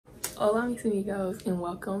Hola mis amigos and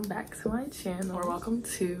welcome back to my channel, or welcome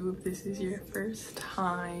to, if this is your first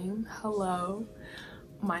time, hello.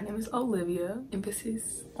 My name is Olivia,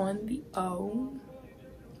 emphasis on the O,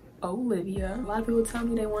 Olivia. A lot of people tell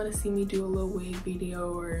me they want to see me do a little wig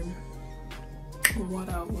video or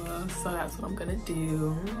whatever, so that's what I'm gonna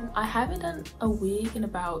do. I haven't done a wig in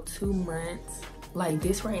about 2 months. Like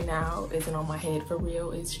this right now isn't on my head for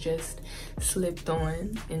real, it's just slipped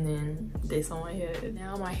on and then this on my head.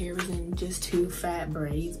 Now my hair is in just 2 fat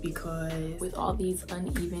braids because with all these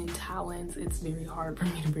uneven talons, it's very hard for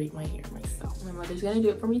me to braid my hair myself. My mother's gonna do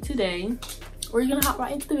it for me today. We're gonna hop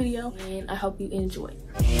right into the video and I hope you enjoy.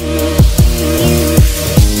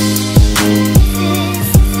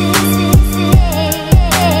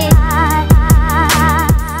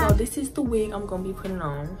 This is the wig I'm gonna be putting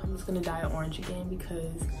on. I'm just gonna dye it orange again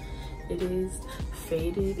because it is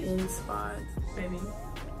faded in spots. Maybe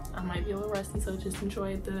I might be a little rusty, so just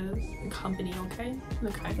enjoy the company, okay?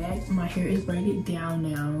 Okay. My hair is braided down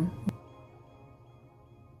now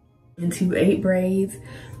into 8 braids,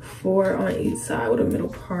 4 on each side with a middle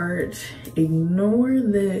part. Ignore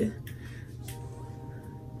it.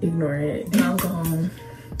 And I'm gonna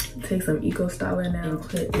take some eco styler now and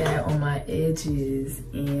put that on my edges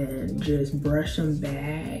and just brush them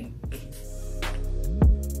back.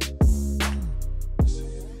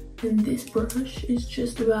 And this brush is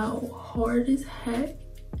just about hard as heck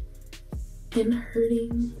and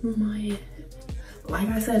hurting my head. Like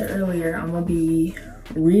I said earlier, I'm gonna be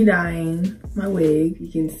re-dyeing my wig.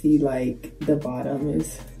 You can see like the bottom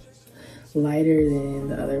is lighter than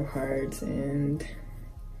the other parts and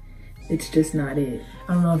it's just not it.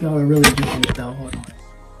 I don't know if y'all are really getting it though. Hold on.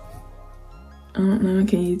 I don't know,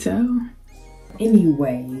 can you tell?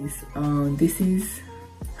 Anyways, this is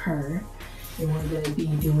her. And we're gonna be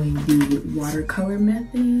doing the watercolor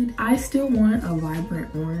method. I still want a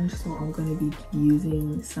vibrant orange, so I'm gonna be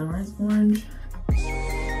using sunrise orange.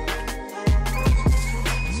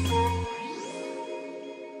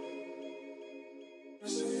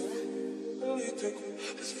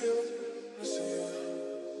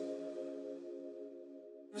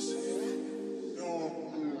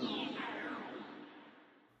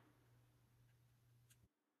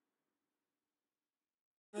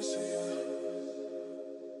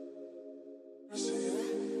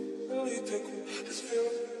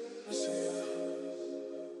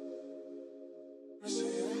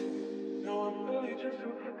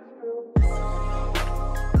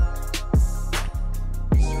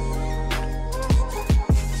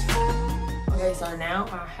 Okay, so now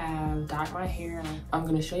I have dyed my hair. I'm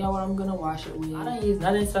gonna show y'all what I'm gonna wash it with. I don't use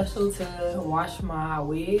nothing special to wash my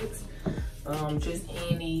wigs. Just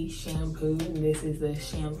any shampoo. This is the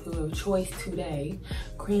shampoo of choice today.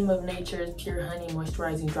 Cream of Nature's Pure Honey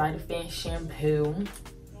Moisturizing Dry Defense Shampoo.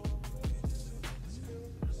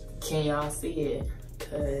 Can y'all see it?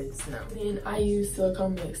 Cause no. And I use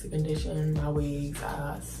silicone mix to condition my wigs.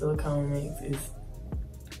 Silicone mix is,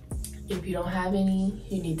 if you don't have any,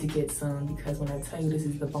 you need to get some, because when I tell you this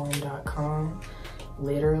is the bomb.com,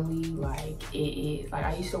 literally, like, it is. Like,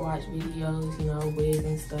 I used to watch videos, you know, wigs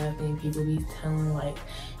and stuff, and people be telling, like,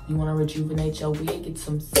 you want to rejuvenate your wig, get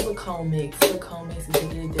some silicone mix is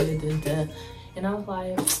da. And I was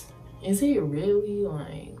like, is it really?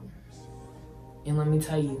 Like, and let me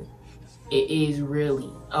tell you, it is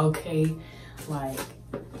really, okay? Like,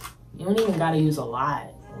 you don't even gotta use a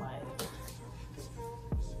lot. Like,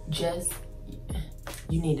 just,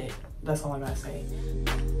 you need it. That's all I gotta say.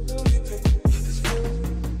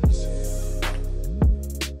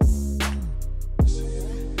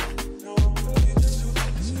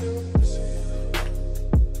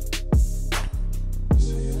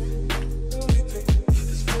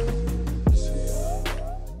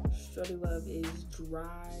 Shorty Love is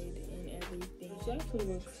dried and everything. She actually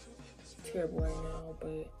looks terrible right now,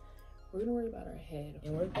 but we're gonna worry about her head.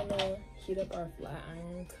 And we're gonna heat up our flat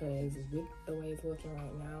iron because with the way it's looking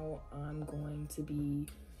right now, I'm going to be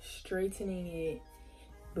straightening it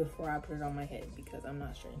before I put it on my head because I'm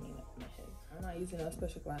not straightening up my head. I'm not using a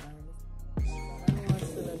special flat iron. So now on to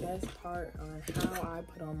the best part on how I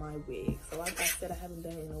put on my wig. So like I said, I haven't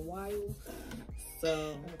done it in a while,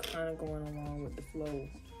 so I'm kind of going along with the flow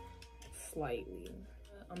slightly.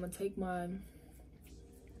 I'm gonna take my,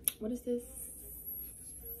 what is this?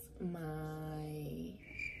 My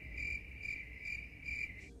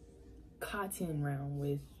cotton round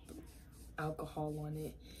with alcohol on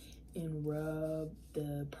it and rub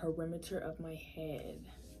the perimeter of my head.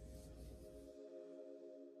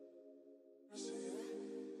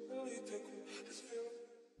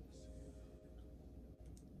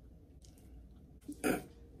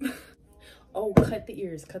 Oh, cut the ear.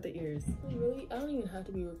 ears, cut the ears. Really, I don't even have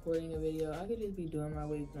to be recording a video. I could just be doing my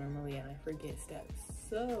wigs normally and I forget steps.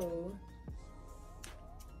 So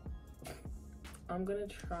I'm gonna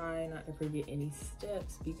try not to forget any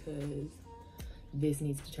steps because this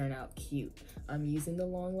needs to turn out cute. I'm using the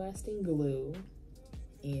long-lasting glue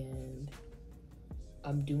and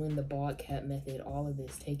I'm doing the bald cap method, all of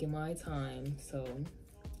this, taking my time, so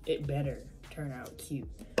it better turn out cute.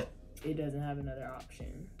 It doesn't have another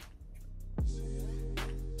option.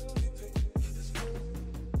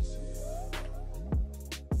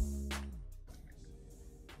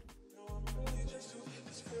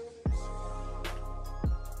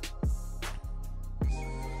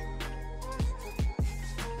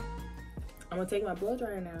 I'm gonna take my blow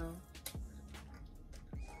dryer now.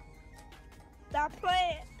 Stop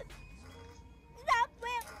playing. Stop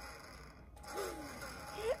playing.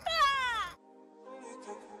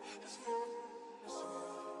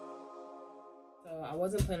 So I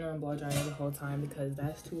wasn't planning on blow drying the whole time because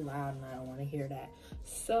that's too loud and I don't want to hear that.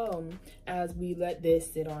 So as we let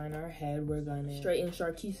this sit on our head, we're gonna straighten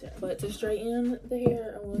Sharkeisha. But to straighten the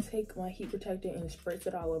hair, I'm gonna take my heat protector and spritz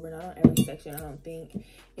it all over, not on every section, I don't think.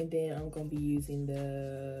 And then I'm gonna be using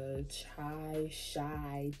the Chai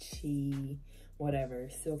whatever,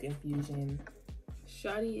 Silk Infusion.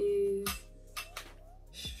 Shawty is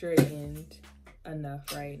straightened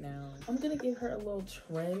enough right now. I'm gonna give her a little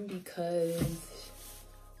trim because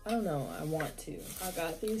I don't know, I want to. I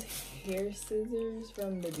got these hair scissors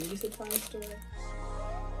from the beauty supply store.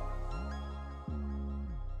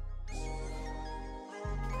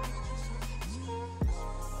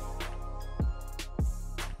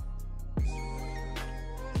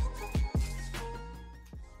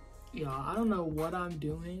 Y'all, I don't know what I'm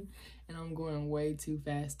doing and I'm going way too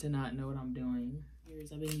fast to not know what I'm doing. I've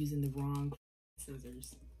been using the wrong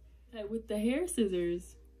scissors. Like with the hair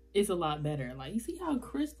scissors, it's a lot better. Like, you see how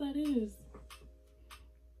crisp that is?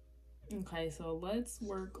 Okay, so let's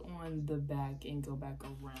work on the back and go back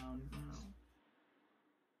around now.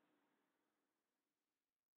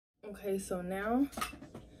 Okay, so now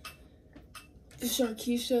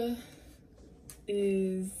Sharkeisha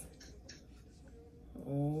is,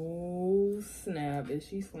 oh snap, is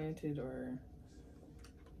she slanted or?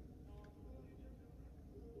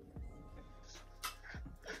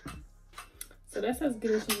 So that's as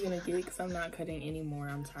good as she's gonna get because I'm not cutting anymore.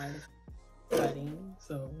 I'm tired of cutting.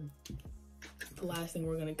 So the last thing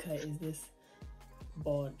we're gonna cut is this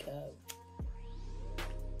bald cap.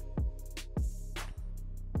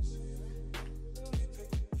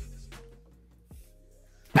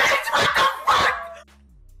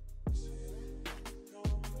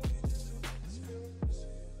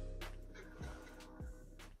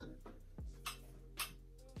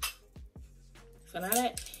 So now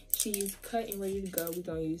that she's cut and ready to go, we're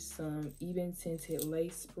gonna use some even tinted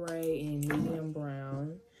lace spray in medium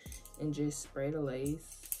brown and just spray the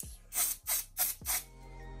lace.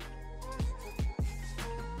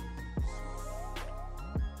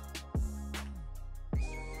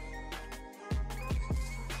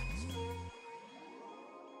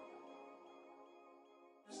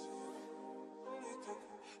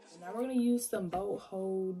 Now we're gonna use some boat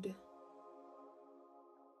hold.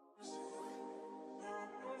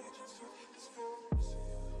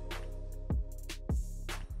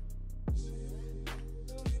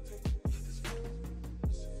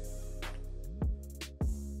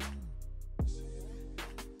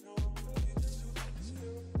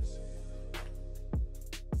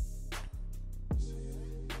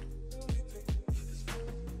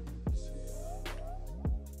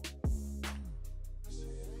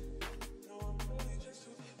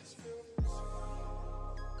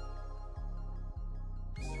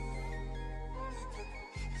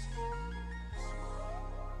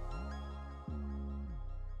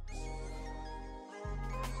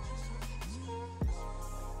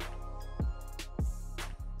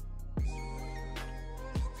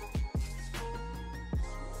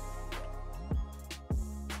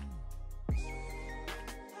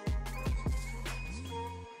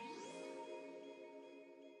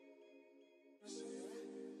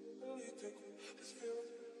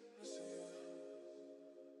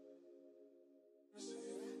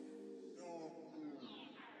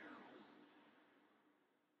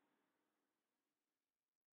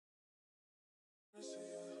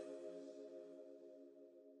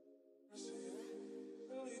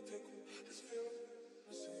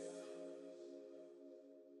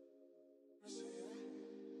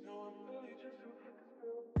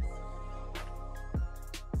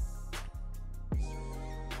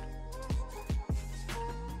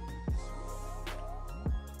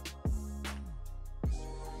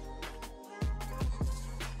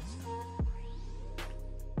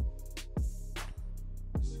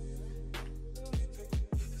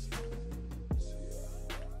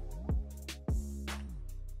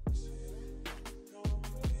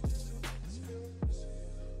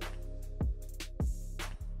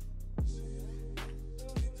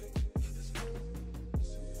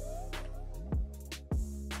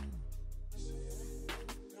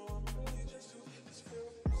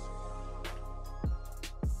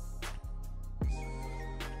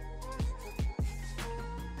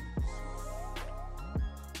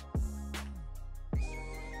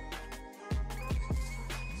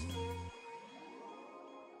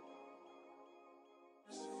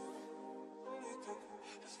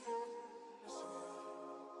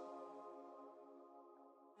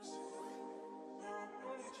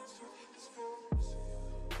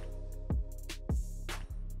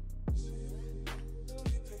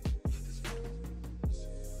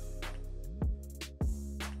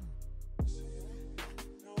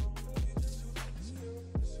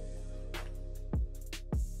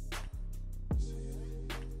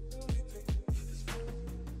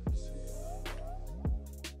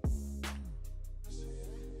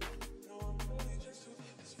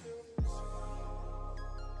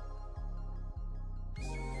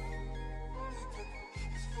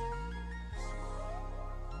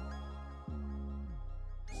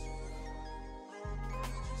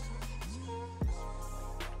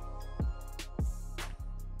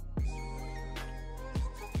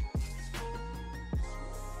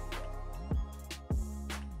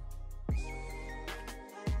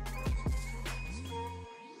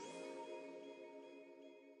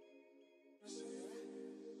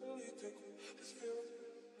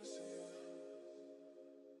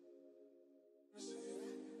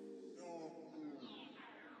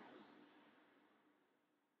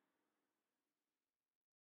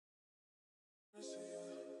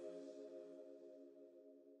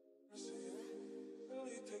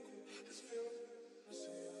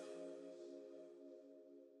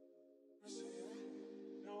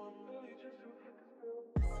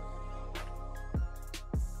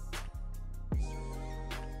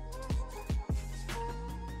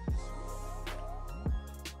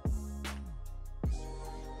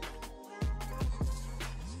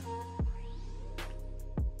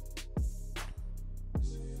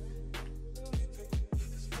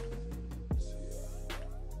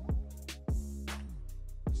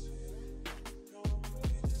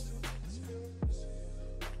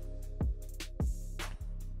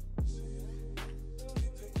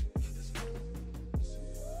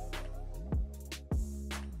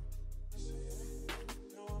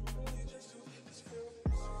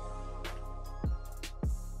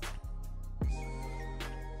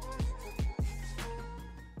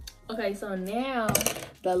 Okay, so now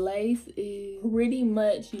the lace is pretty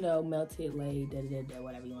much, you know, melted lace,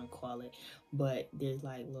 whatever you want to call it. But there's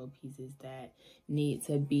like little pieces that need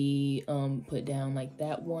to be put down, like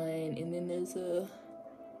that one. And then there's a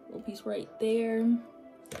little piece right there.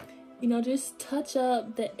 You know, just touch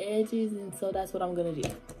up the edges, and so that's what I'm gonna do.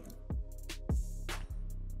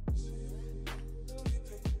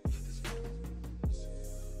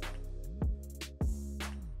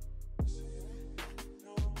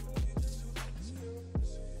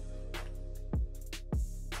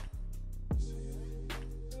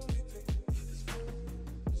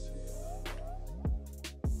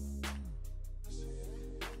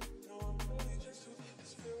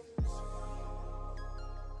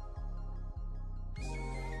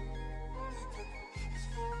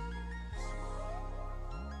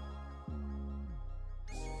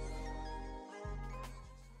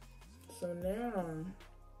 So now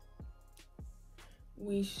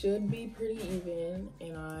we should be pretty even,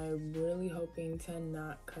 and I'm really hoping to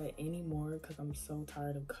not cut anymore because I'm so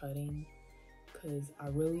tired of cutting, because I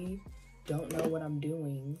really don't know what I'm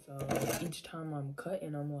doing. So each time I'm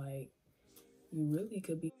cutting, I'm like, you really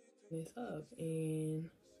could be this up. And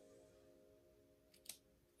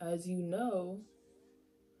as you know,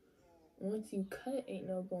 once you cut, ain't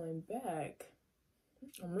no going back.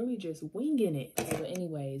 I'm really just winging it. So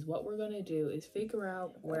anyways, what we're gonna do is figure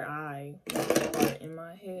out where I are in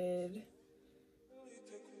my head.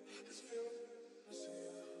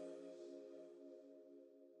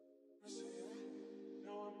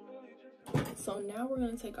 So now we're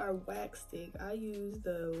gonna take our wax stick. I use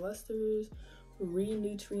the Luster's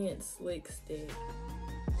Re-Nutrient Slick Stick.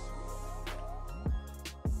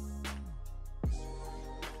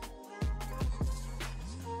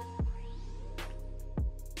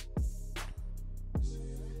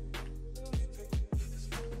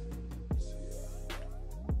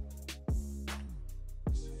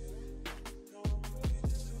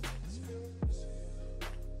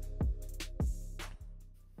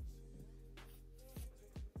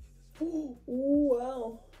 Ooh,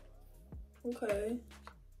 wow. Okay.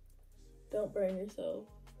 Don't burn yourself.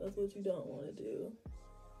 That's what you don't want to do.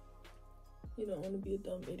 You don't want to be a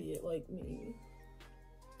dumb idiot like me,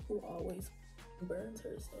 who always burns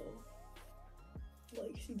herself.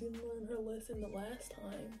 Like she didn't learn her lesson the last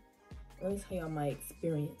time. Let me tell y'all my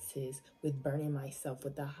experiences with burning myself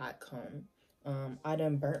with the hot comb. I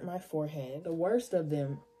done burnt my forehead. The worst of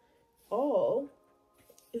them all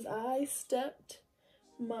is I stepped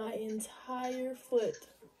my entire foot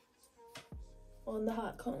on the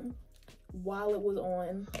hot comb while it was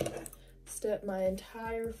on. Stepped my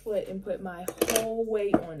entire foot and put my whole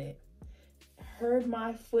weight on it. Heard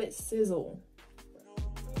my foot sizzle.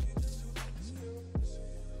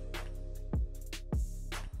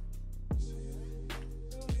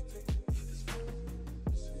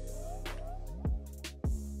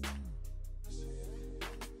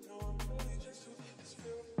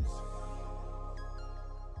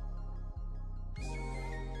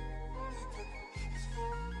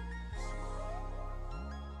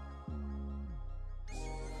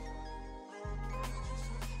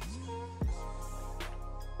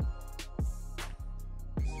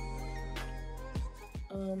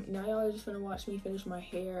 Now y'all are just gonna watch me finish my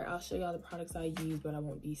hair. I'll show y'all the products I use, but I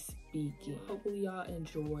won't be speaking. Hopefully y'all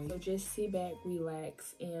enjoy. So just sit back,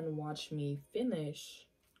 relax, and watch me finish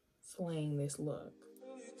slaying this look.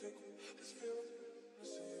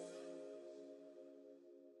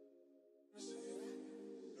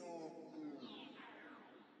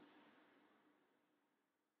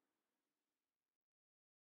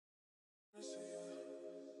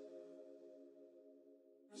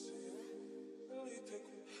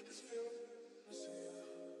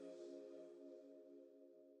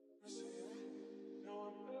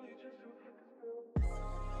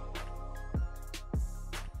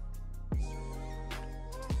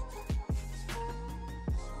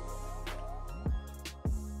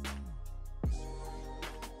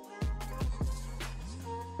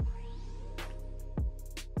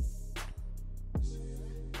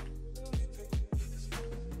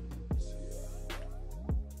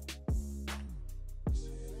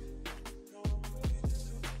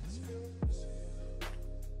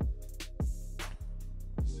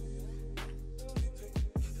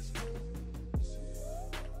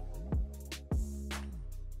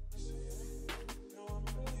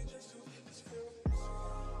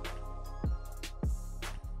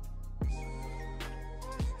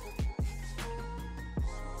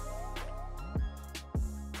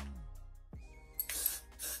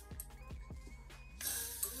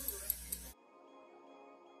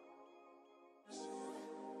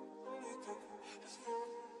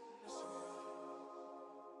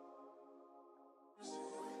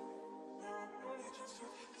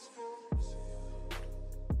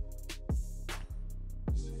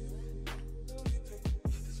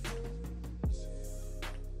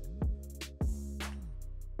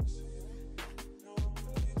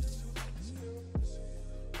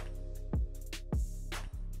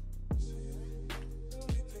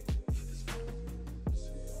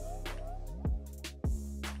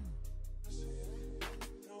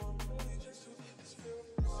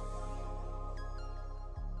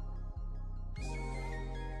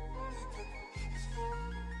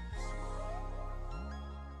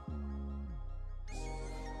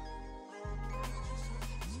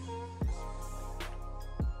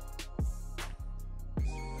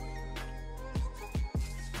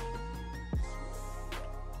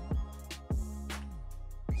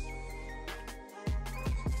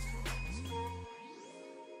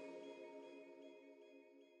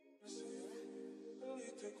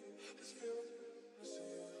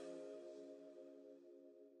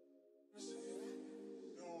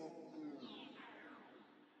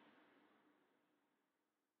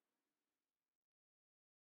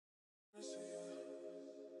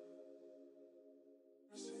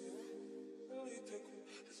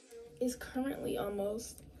 It's currently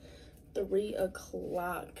almost 3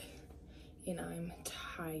 o'clock and I'm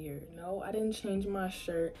tired. No, I didn't change my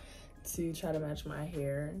shirt to try to match my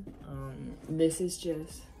hair. This is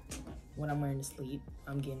just what I'm wearing to sleep.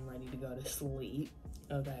 I'm getting ready to go to sleep,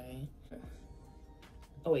 okay?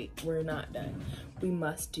 Oh wait, we're not done. We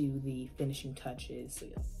must do the finishing touches. So,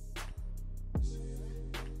 yeah.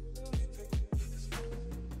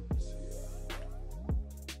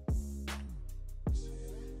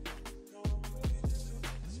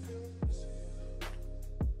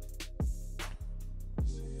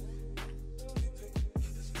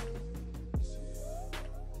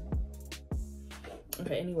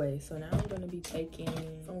 Okay, anyway, so now I'm gonna be taking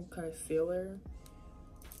some concealer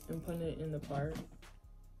and putting it in the part.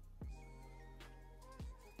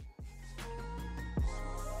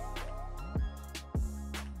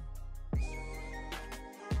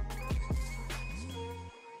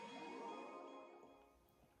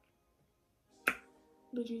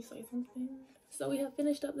 Did you say something? So we have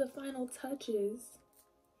finished up the final touches.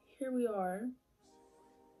 Here we are.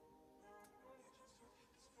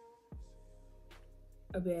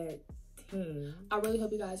 A bad team. I really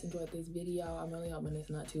hope you guys enjoyed this video. I'm really hoping it's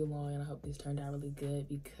not too long, and I hope this turned out really good,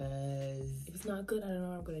 because if it's not good, I don't know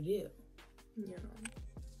what I'm gonna do. You know,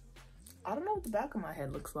 I don't know what the back of my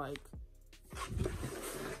head looks like.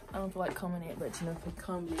 I don't feel like combing it, but you know, if I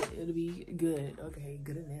comb it, it'll be good. Okay,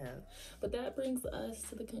 good enough. But that brings us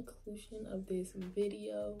to the conclusion of this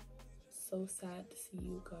video. So sad to see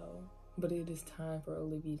you go, but it is time for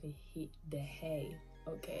Olivia to hit the hay,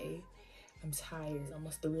 okay? I'm tired. It's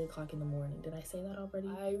almost 3 o'clock in the morning. Did I say that already?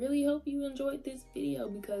 I really hope you enjoyed this video,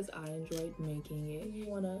 because I enjoyed making it. If you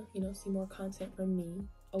wanna, you know, see more content from me,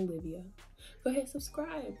 Olivia, go ahead,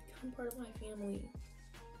 subscribe, become part of my family.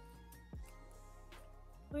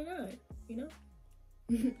 Why not, you know?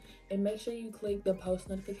 And make sure you click the post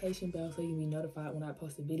notification bell so you can be notified when I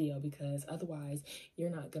post a video, because otherwise you're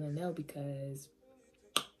not gonna know, because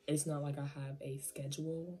it's not like I have a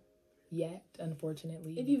schedule yet,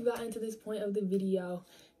 unfortunately. If you've gotten to this point of the video,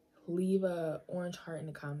 leave a orange heart in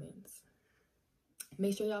the comments.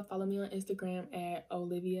 Make sure y'all follow me on Instagram at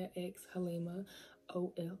OliviaxHalima,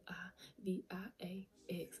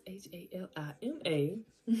 OliviaxHalima.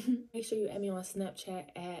 Make sure you add me on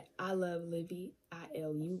Snapchat at I love Livy,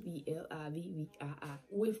 ILUVLIVVII,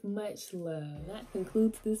 with much love. That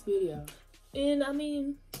concludes this video. And I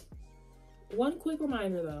mean, one quick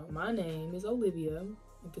reminder though, my name is Olivia,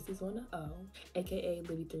 emphasis on the O, aka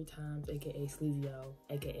Livy 3 times, aka Sleazio,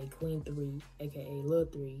 aka Queen 3, aka Lil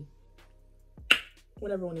 3,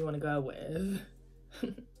 whatever one you want to go with.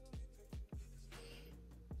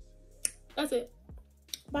 That's it.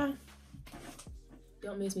 Bye.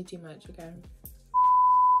 Don't miss me too much, okay?